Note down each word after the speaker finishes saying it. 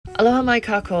Aloha mai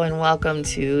kako and welcome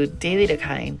to Daily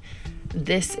Dakain.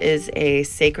 This is a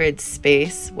sacred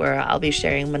space where I'll be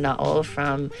sharing mana'o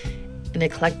from an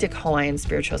eclectic Hawaiian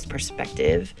spiritualist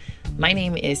perspective. My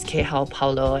name is Kehau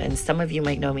Paulo, and some of you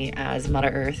might know me as Mother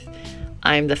Earth.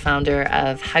 I'm the founder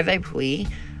of High Vibe Hui.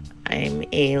 I'm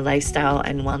a lifestyle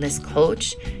and wellness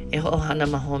coach, a ho'ohana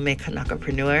mahome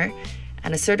kanakapreneur,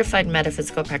 and a certified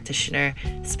metaphysical practitioner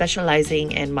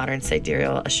specializing in modern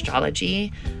sidereal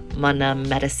astrology, mana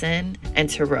medicine, and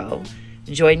tarot.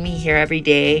 Join me here every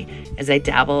day as I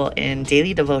dabble in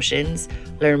daily devotions,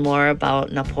 learn more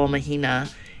about Na Poʻo Mahina,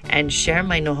 and share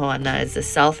my noho'ana as a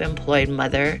self-employed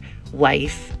mother,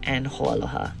 wife, and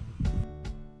ho'aloha.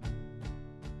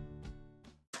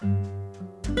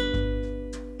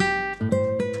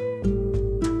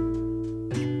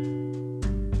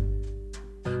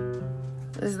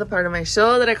 This is the part of my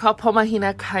show that I call Poʻo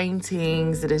Mahina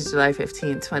Kaintings. It is July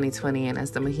 15, 2020, and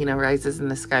as the mahina rises in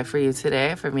the sky for you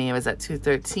today, for me it was at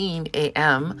 2:13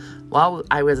 a.m. while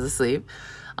I was asleep.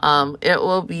 It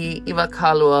will be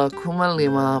Iwakalua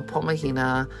Kumalima Poʻo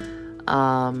Mahina.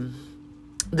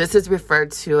 This is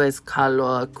referred to as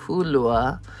Kalua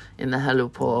Kulua in the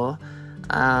Helupo.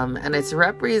 And it's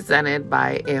represented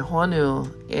by a honu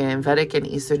in Vedic and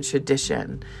Eastern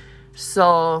tradition.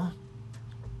 So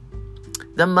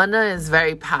the mana is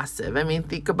very passive. I mean,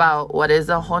 think about what is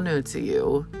a honu to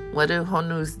you. What do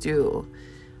honus do?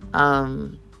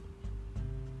 I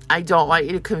don't want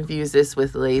you to confuse this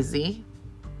with lazy,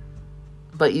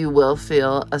 but you will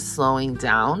feel a slowing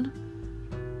down.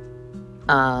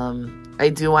 I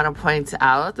do want to point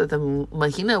out that the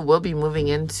mahina will be moving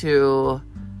into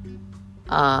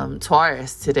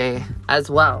Taurus today as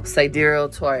well, sidereal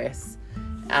Taurus,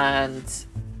 and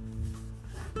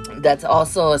that's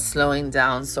also a slowing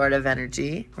down sort of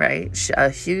energy, right? A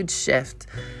huge shift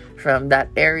from that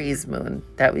Aries moon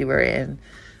that we were in.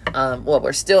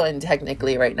 We're still in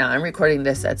technically right now. I'm recording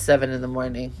this at 7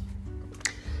 a.m.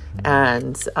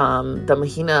 And the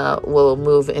mahina will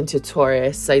move into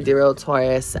Taurus, sidereal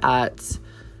Taurus at,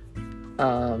 hold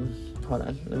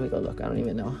on, let me go look. I don't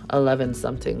even know. 11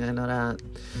 something. I know that.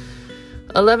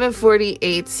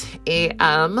 11:48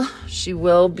 a.m. She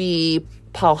will be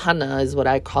Pauhana is what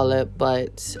I call it,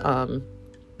 but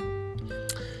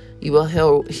you will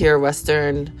hear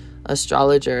Western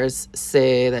astrologers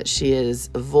say that she is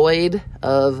void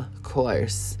of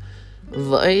course.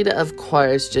 Void of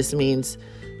course just means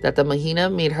that the mahina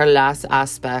made her last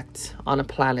aspect on a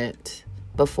planet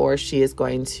before she is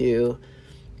going to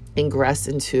ingress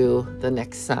into the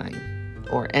next sign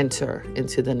or enter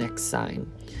into the next sign.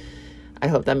 I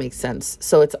hope that makes sense.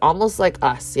 So it's almost like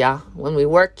us, yeah? When we're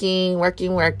working,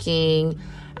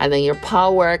 and then your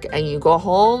power work, and you go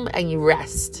home and you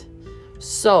rest.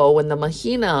 So when the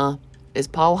mahina is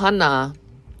pauhana,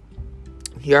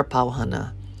 you're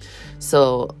pauhana.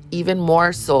 So even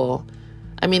more so,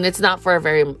 I mean, it's not for a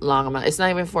very long amount. It's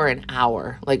not even for an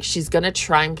hour. Like, she's going to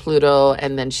trine Pluto,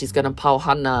 and then she's going to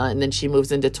pauhana, and then she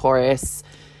moves into Taurus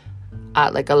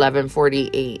at like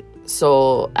 11:48.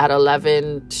 So at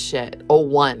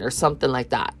 01 or something like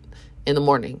that in the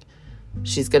morning,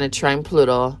 she's going to trine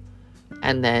Pluto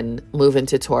and then move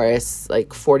into Taurus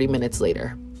like 40 minutes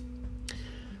later.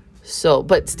 So,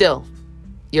 but still,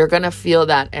 you're going to feel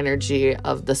that energy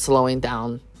of the slowing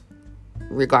down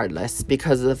regardless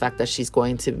because of the fact that she's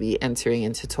going to be entering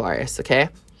into Taurus, okay?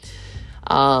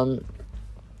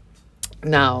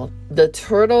 Now, the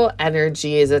turtle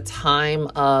energy is a time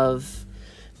of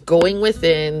going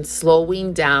within,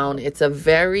 slowing down. It's a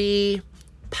very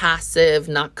passive,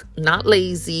 not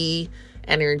lazy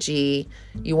energy.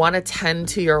 You want to tend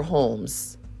to your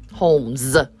homes.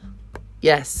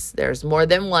 Yes, there's more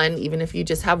than one, even if you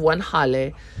just have one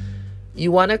hale.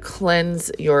 You want to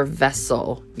cleanse your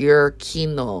vessel, your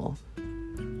kino,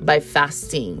 by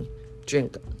fasting.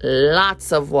 Drink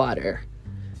lots of water.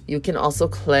 You can also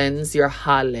cleanse your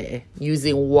hale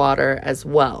using water as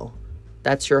well.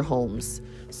 That's your homes.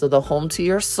 So the home to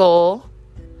your soul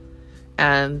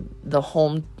and the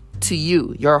home to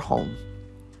you, your home.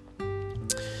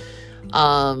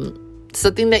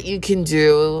 Something that you can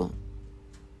do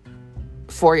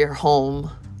for your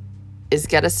home is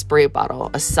get a spray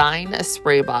bottle. Assign a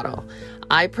spray bottle.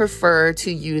 I prefer to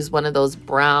use one of those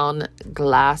brown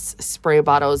glass spray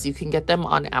bottles. You can get them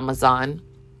on Amazon.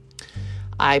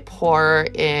 I pour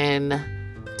in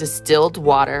distilled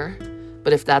water.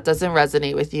 But if that doesn't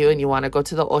resonate with you and you want to go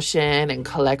to the ocean and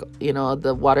collect,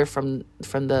 the water from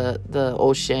the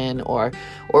ocean or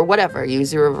whatever,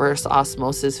 use your reverse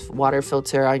osmosis water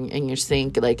filter in your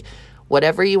sink, like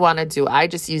whatever you want to do. I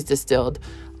just use distilled.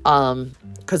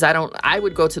 Because I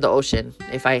would go to the ocean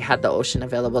if I had the ocean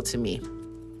available to me.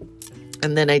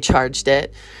 And then I charged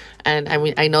it. And I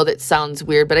mean, I know that sounds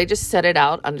weird, but I just set it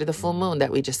out under the full moon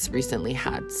that we just recently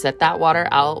had. Set that water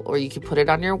out, or you can put it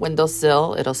on your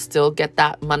windowsill. It'll still get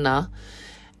that mana.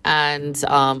 And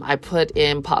I put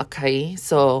in pa'akai.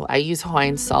 So I use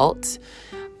Hawaiian salt.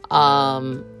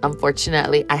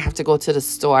 Unfortunately, I have to go to the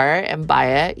store and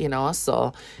buy it, you know.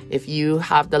 So if you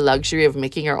have the luxury of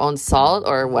making your own salt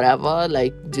or whatever,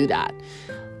 like, do that.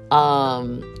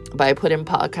 But I put in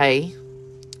pa'akai.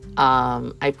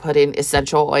 I put in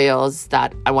essential oils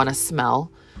that I want to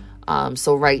smell.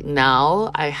 So right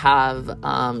now I have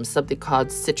something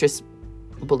called Citrus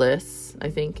Bliss, I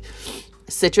think.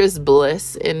 Citrus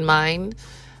Bliss in mine.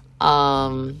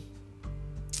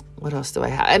 What else do I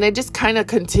have? And I just kind of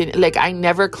continue, like, I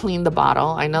never clean the bottle.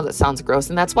 I know that sounds gross,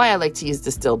 and that's why I like to use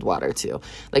distilled water too.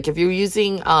 Like, if you're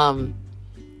using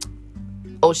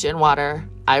ocean water,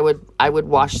 I would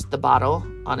wash the bottle,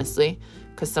 honestly,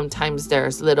 because sometimes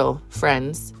there's little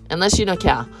friends, unless you know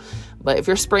kya. But if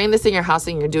you're spraying this in your house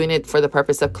and you're doing it for the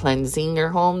purpose of cleansing your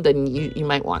home, then you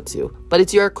might want to. But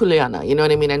it's your kuleana, you know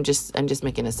what I mean? I'm just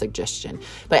making a suggestion.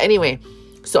 But anyway,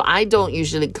 so I don't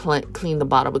usually clean the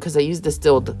bottle because I use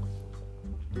distilled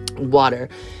water.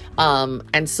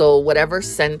 And so whatever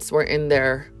scents were in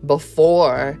there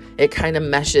before, it kind of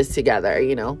meshes together,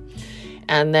 you know?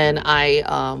 And then I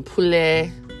pule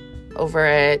over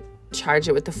it, charge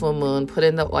it with the full moon, put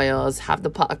in the oils, have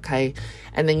the pa'akai,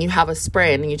 and then you have a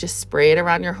spray, and you just spray it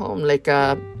around your home like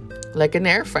an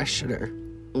air freshener,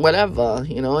 whatever,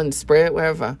 you know, and spray it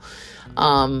wherever.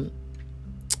 What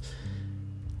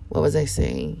was I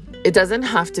saying? It doesn't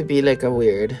have to be like a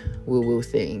weird woo-woo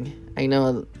thing. I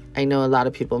know a lot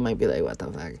of people might be like, what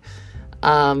the fuck?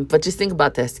 But just think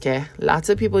about this, okay? Lots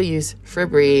of people use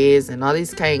Febreze and all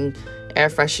these kind air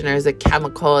fresheners and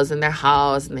chemicals in their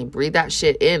house, and they breathe that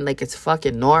shit in like it's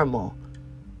fucking normal.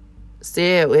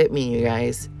 Say it with me, you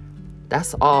guys.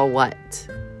 That's all what?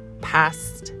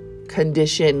 Past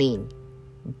conditioning,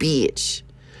 bitch.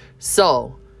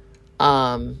 So,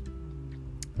 don't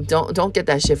get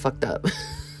that shit fucked up.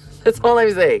 That's all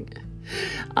I'm saying.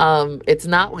 It's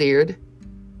not weird.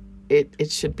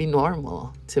 It should be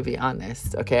normal, to be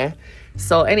honest, okay?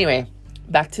 So anyway,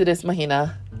 back to this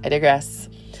mahina. I digress.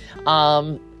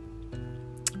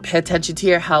 Pay attention to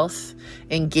your health.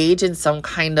 Engage in some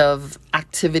kind of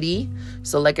activity.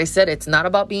 So like I said, it's not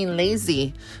about being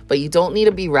lazy, but you don't need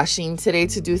to be rushing today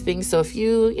to do things. So if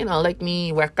you like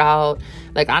me, work out,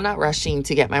 like I'm not rushing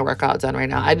to get my workout done right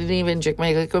now. I didn't even drink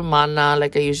my liquid mana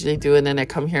like I usually do, and then I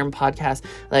come here and podcast.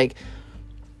 Like,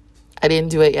 I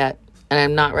didn't do it yet, and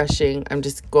I'm not rushing. I'm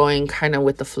just going kind of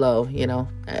with the flow, you know.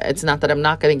 It's not that I'm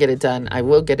not going to get it done. I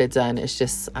will get it done. It's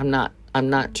just I'm not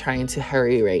trying to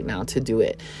hurry right now to do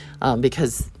it,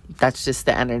 because that's just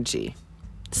the energy.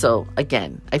 So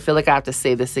again, I feel like I have to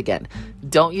say this again.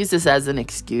 Don't use this as an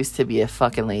excuse to be a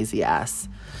fucking lazy ass.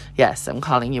 Yes, I'm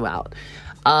calling you out.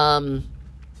 In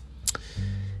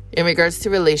regards to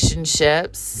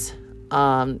relationships,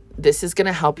 this is going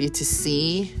to help you to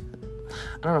see,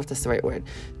 I don't know if that's the right word,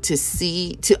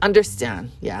 to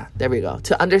understand. Yeah, there we go.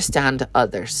 To understand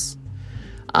others.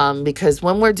 Because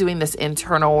when we're doing this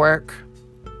internal work,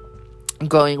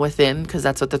 going within, because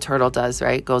that's what the turtle does,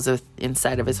 right? Goes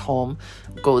inside of his home,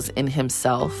 goes in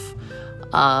himself.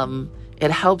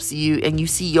 It helps you, and you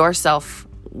see yourself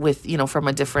with, from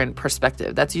a different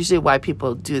perspective. That's usually why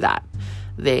people do that.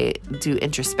 They do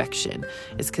introspection.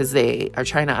 It's because they are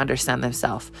trying to understand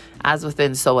themselves. As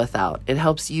within, so without. It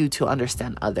helps you to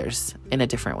understand others in a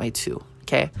different way too.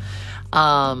 Okay.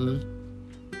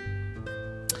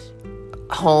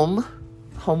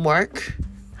 Homework,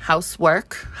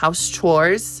 housework, house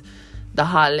chores, the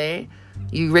hale,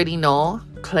 you already know,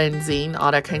 cleansing,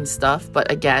 all that kind of stuff.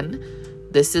 But again,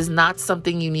 this is not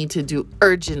something you need to do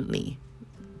urgently.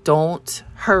 Don't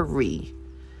hurry,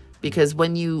 because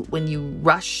when you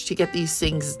rush to get these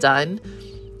things done,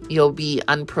 you'll be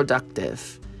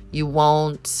unproductive. You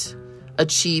won't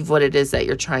achieve what it is that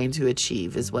you're trying to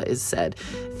achieve, is what is said.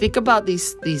 Think about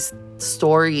these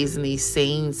stories and these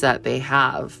sayings that they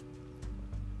have.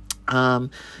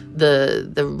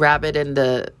 The rabbit and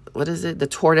the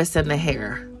tortoise and the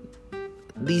hare.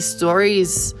 These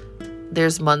stories,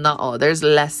 there's mana'o, there's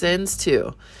lessons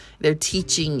too. They're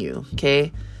teaching you,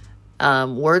 okay?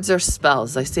 Words are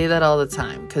spells. I say that all the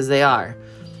time because they are.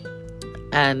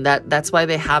 And that's why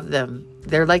they have them.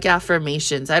 They're like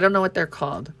affirmations. I don't know what they're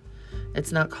called.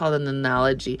 It's not called an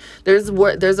analogy. There's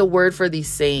a word for these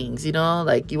sayings,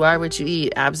 like you are what you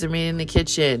eat, abs are made in the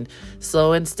kitchen,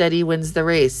 slow and steady wins the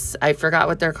race. I forgot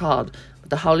what they're called, but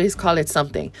the Howleys call it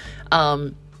something.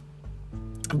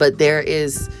 But there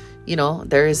is,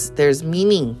 there's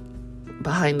meaning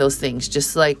behind those things,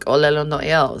 just like Olelo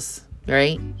Noels,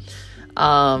 right?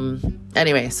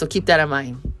 Anyway, so keep that in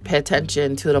mind. Pay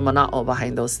attention to the mana'o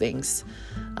behind those things,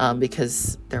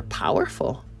 because they're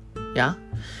powerful. Yeah.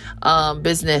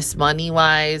 Business,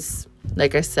 money-wise,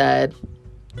 like I said,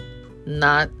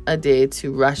 not a day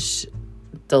to rush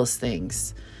those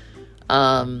things.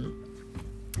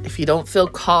 If you don't feel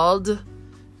called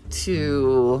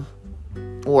to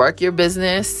work your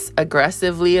business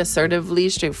aggressively, assertively,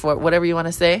 straightforward, whatever you want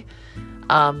to say,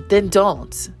 then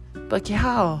don't. But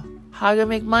how are you gonna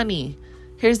make money?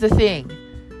 Here's the thing.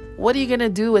 What are you gonna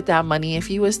do with that money if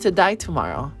you was to die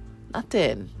tomorrow?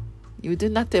 Nothing. You do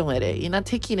nothing with it. You're not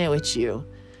taking it with you.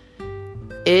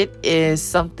 It is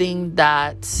something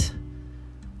that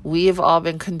we have all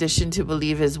been conditioned to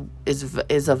believe is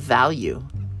of value.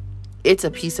 It's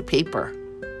a piece of paper.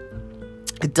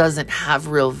 It doesn't have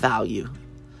real value.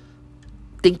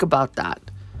 Think about that.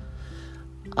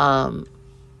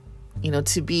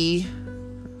 To be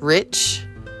rich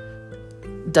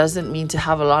doesn't mean to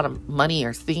have a lot of money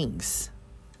or things.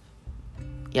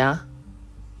 Yeah?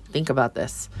 Think about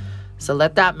this. So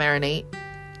let that marinate.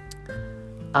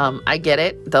 I get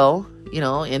it, though.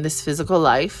 In this physical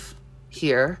life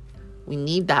here, we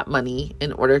need that money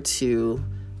in order to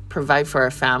provide for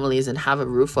our families and have a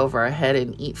roof over our head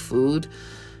and eat food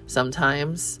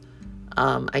sometimes.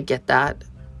 I get that.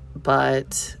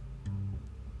 But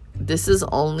this is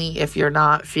only if you're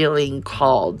not feeling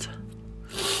called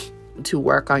to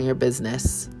work on your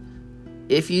business.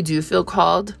 If you do feel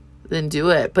called, then do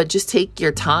it. But just take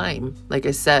your time. Like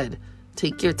I said,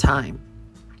 take your time.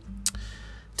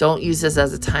 Don't use this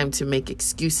as a time to make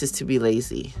excuses to be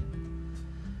lazy.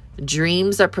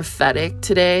 Dreams are prophetic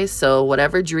today. So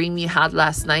whatever dream you had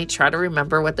last night, try to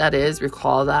remember what that is.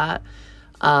 Recall that.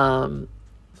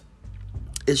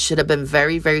 It should have been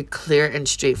very, very clear and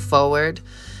straightforward.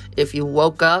 If you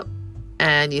woke up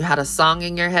and you had a song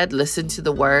in your head, listen to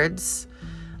the words.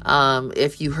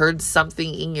 If you heard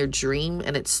something in your dream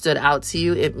and it stood out to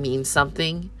you, it means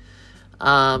something.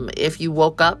 If you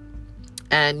woke up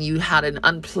and you had an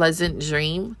unpleasant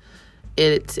dream,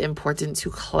 it's important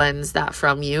to cleanse that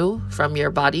from you, from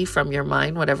your body, from your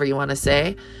mind, whatever you want to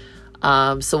say.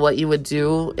 So what you would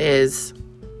do is,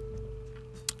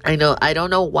 I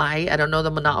don't know why. I don't know the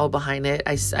mana'o behind it.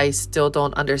 I still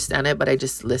don't understand it, but I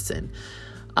just listen.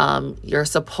 You're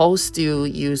supposed to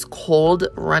use cold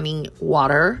running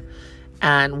water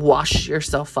and wash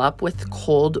yourself up with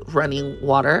cold running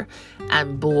water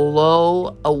and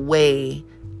blow away.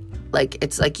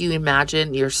 It's like you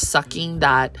imagine you're sucking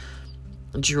that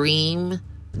dream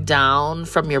down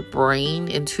from your brain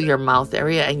into your mouth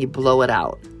area and you blow it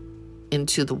out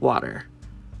into the water.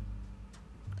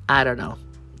 I don't know.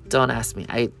 Don't ask me.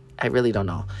 I really don't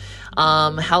know.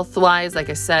 Health-wise, like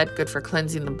I said, good for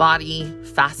cleansing the body,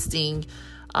 fasting.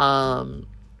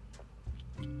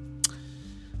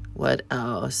 What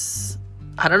else?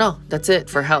 I don't know. That's it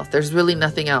for health. There's really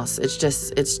nothing else. It's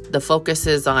the focus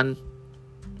is on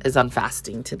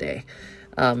fasting today,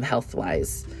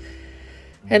 health-wise.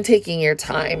 And taking your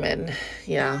time and,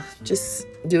 just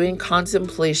doing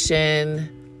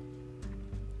contemplation.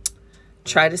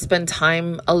 Try to spend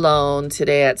time alone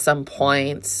today at some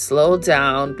point. Slow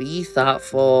down. Be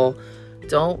thoughtful.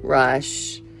 Don't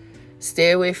rush. Stay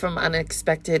away from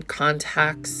unexpected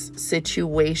contacts,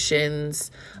 situations,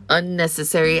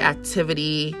 unnecessary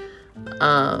activity.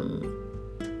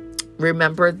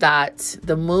 Remember that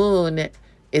the moon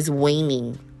is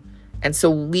waning. And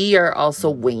so we are also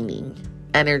waning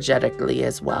energetically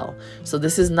as well. So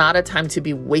this is not a time to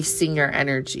be wasting your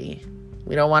energy.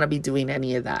 We don't want to be doing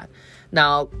any of that.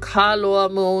 Now,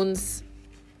 Kalua moons,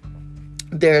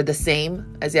 they're the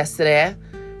same as yesterday.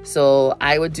 So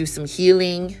I would do some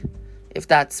healing if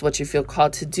that's what you feel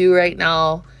called to do right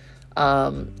now.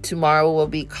 Tomorrow will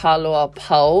be Kalua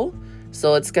Pau.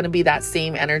 So it's going to be that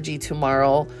same energy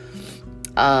tomorrow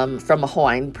from a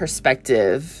Hawaiian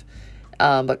perspective.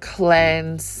 But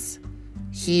cleanse,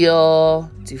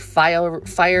 heal, do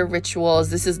fire rituals.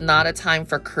 This is not a time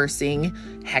for cursing,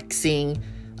 hexing,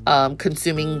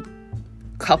 consuming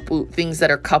kapu, things that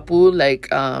are kapu, like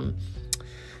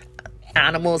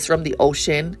animals from the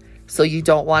ocean. So you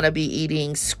don't want to be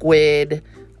eating squid,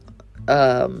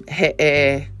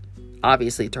 he'e,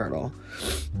 obviously turtle,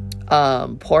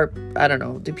 pork. I don't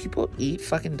know. Do people eat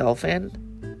fucking dolphin?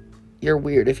 You're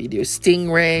weird if you do.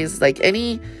 Stingrays, like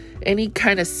any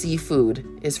kind of seafood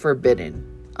is forbidden.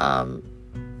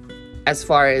 As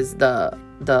far as the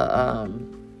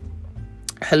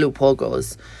helupo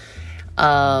goes.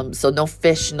 So no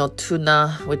fish, no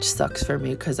tuna, which sucks for me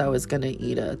because I was gonna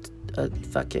eat a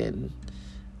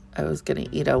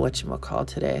whatchamacall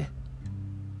today.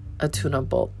 a tuna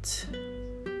bolt.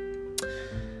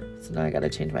 So now I gotta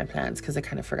change my plans because I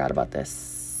kind of forgot about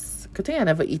this. Good thing I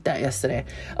never eat that yesterday.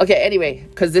 Okay, anyway,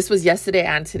 because this was yesterday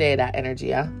and today, that energy,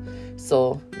 yeah?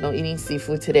 So no eating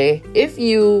seafood today if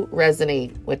you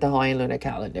resonate with the Hawaiian lunar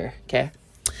calendar, okay?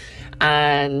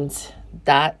 And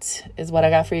that is what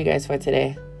I got for you guys for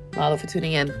today. Mahalo for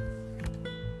tuning in.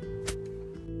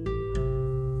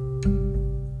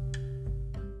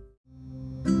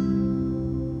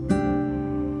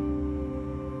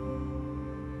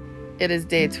 It is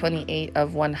day 28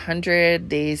 of 100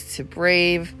 Days to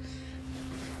Brave.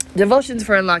 Devotions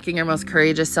for Unlocking Your Most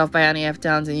Courageous Self by Annie F.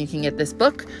 Downs. And you can get this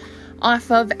book off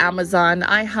of Amazon.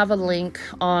 I have a link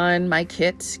on my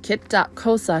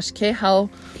kit.co/kHow.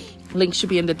 Link should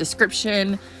be in the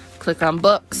description. Click on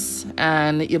books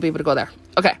and you'll be able to go there.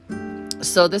 Okay.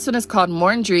 So this one is called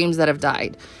Mourn Dreams That Have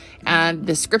Died. And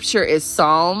the scripture is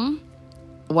Psalm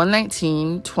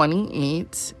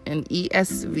 119:28 in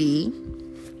ESV.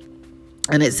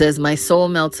 And it says, my soul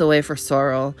melts away for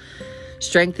sorrow.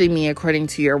 Strengthen me according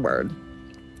to your word.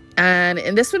 And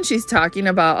in this one, she's talking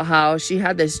about how she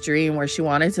had this dream where she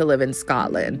wanted to live in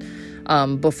Scotland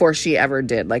before she ever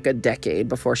did, like a decade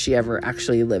before she ever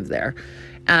actually lived there.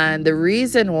 And the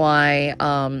reason why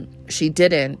she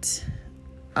didn't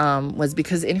was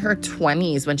because in her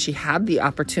 20s, when she had the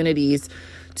opportunities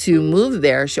to move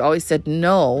there, she always said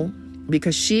no,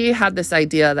 because she had this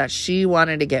idea that she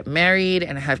wanted to get married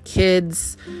and have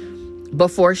kids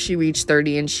before she reached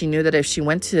 30. And she knew that if she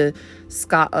went to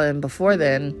Scotland before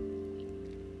then,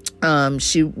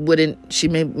 she wouldn't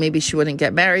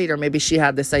get married, or maybe she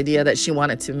had this idea that she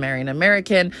wanted to marry an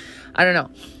American, I don't know,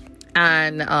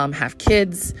 and have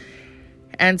kids.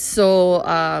 And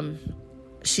so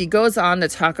she goes on to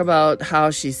talk about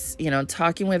how she's,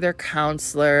 talking with her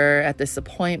counselor at this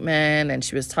appointment, and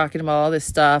she was talking about all this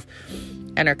stuff,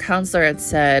 and her counselor had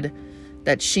said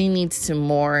that she needs to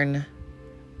mourn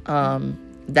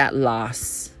that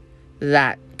loss,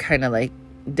 that kind of like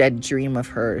dead dream of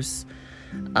hers,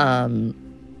 of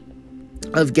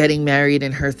getting married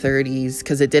in her 30s,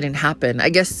 because it didn't happen. I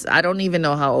guess, I don't even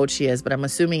know how old she is, but I'm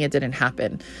assuming it didn't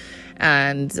happen.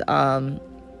 And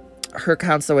her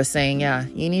counselor was saying, yeah,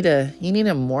 you need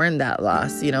to mourn that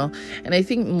loss, And I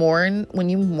think when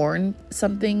you mourn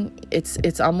something,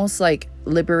 it's almost like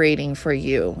liberating for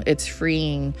you. It's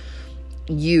freeing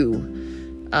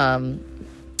you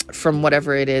from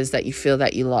whatever it is that you feel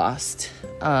that you lost,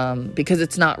 because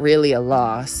it's not really a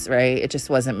loss, right? It just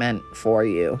wasn't meant for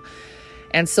you.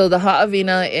 And so the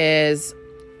Ha'avina is,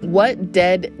 what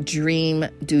dead dream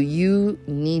do you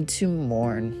need to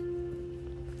mourn?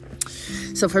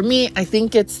 So for me, I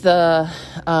think it's the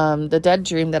dead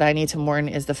dream that I need to mourn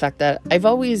is the fact that I've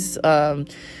always kind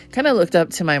of looked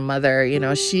up to my mother.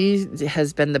 She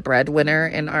has been the breadwinner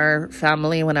in our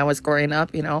family when I was growing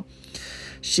up.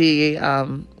 She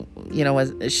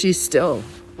she still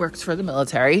works for the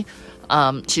military.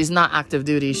 She's not active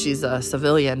duty. She's a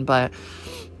civilian, but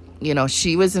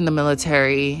she was in the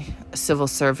military civil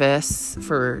service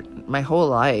for my whole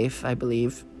life, I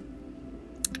believe.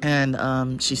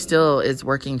 And she still is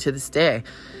working to this day.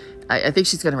 I think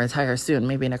she's going to retire soon,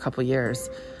 maybe in a couple years.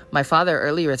 My father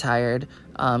early retired.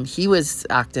 He was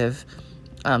active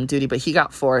duty, but he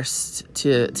got forced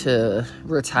to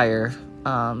retire,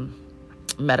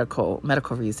 medical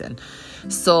reason.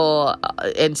 So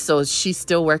she's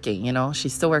still working.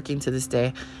 She's still working to this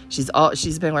day.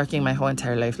 She's been working my whole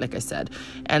entire life, like I said.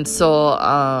 And so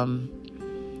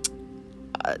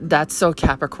that's so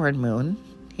Capricorn moon,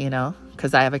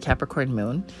 because I have a Capricorn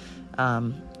moon,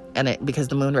 and because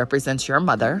the moon represents your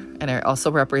mother, and it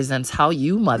also represents how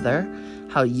you mother,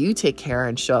 how you take care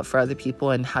and show up for other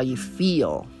people, and how you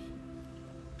feel.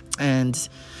 And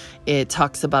it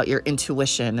talks about your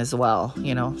intuition as well,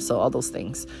 so all those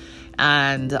things.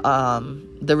 And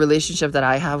the relationship that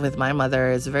I have with my mother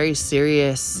is very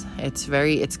serious.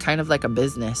 It's kind of like a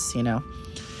business,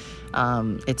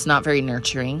 it's not very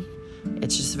nurturing.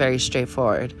 It's just very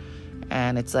straightforward.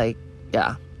 And it's like,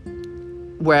 yeah.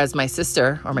 Whereas my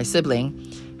sister or my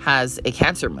sibling has a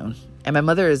Cancer moon. And my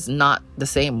mother is not the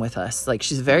same with us. Like,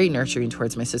 she's very nurturing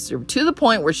towards my sister, to the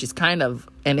point where she's kind of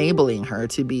enabling her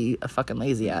to be a fucking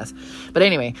lazy ass. But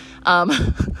anyway,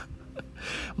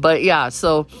 but yeah,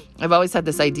 so I've always had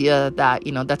this idea that,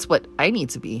 that's what I need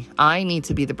to be. I need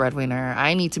to be the breadwinner.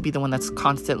 I need to be the one that's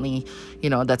constantly,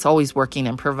 that's always working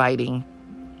and providing.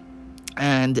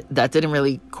 And that didn't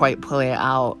really quite play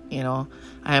out.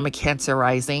 I am a Cancer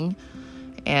rising,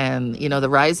 and the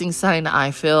rising sign,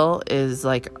 I feel, is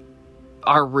like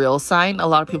our real sign. A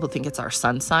lot of people think it's our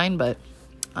sun sign, but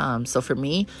so for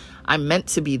me, I'm meant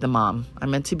to be the mom.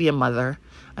 I'm meant to be a mother.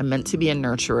 I'm meant to be a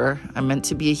nurturer. I'm meant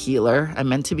to be a healer. I'm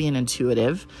meant to be an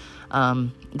intuitive.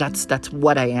 That's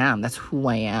what I am. That's who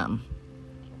I am.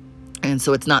 And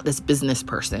so it's not this business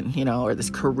person, you know, or this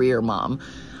career mom.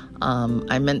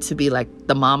 I'm meant to be like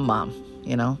the mom,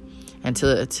 you know, and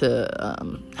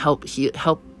to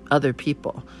help other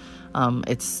people.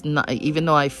 It's not, even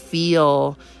though I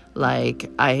feel like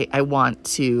I want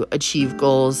to achieve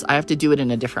goals, I have to do it in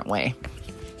a different way.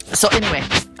 So anyway,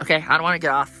 okay, I don't want to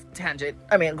get off tangent.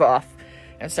 Go off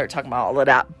and start talking about all of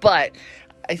that. But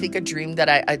I think a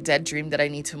dead dream that I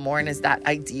need to mourn is that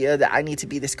idea that I need to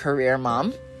be this career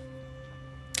mom,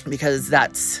 because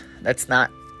that's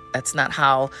not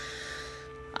how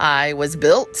I was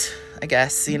built. I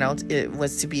guess, you know, it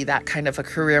was to be that kind of a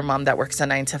career mom that works a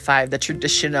 9 to 5, the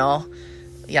traditional.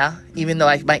 Yeah, even though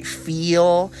I might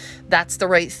feel that's the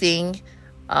right thing,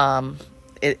 that's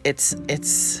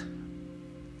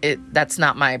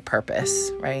not my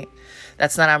purpose, right?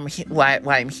 That's not why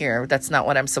I'm here. That's not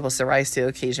what I'm supposed to rise to the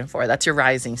occasion for. That's your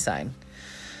rising sign.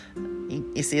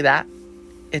 You see that?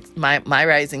 It's my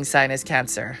rising sign is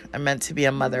Cancer. I'm meant to be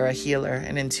a mother, a healer,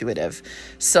 an intuitive.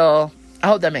 So I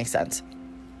hope that makes sense.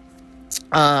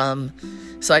 So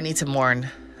I need to mourn.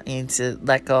 I need to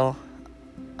let go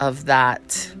of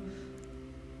that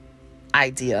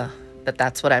idea that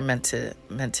that's what I'm meant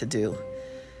to do,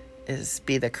 is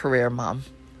be the career mom.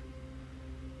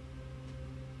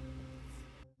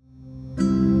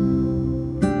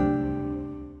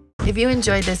 If you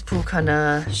enjoyed this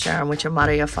pukana, share them with your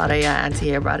mother, your father, your auntie,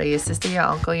 your brother, your sister, your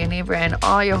uncle, your neighbor, and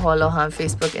all your holoha on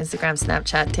Facebook, Instagram,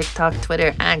 Snapchat, TikTok,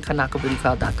 Twitter, and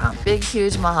KanakaBootyCall.com. Big,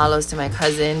 huge mahalos to my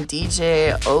cousin,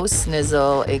 DJ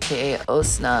Osnizzle, aka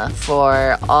Osna,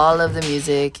 for all of the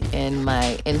music in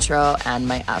my intro and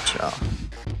my outro.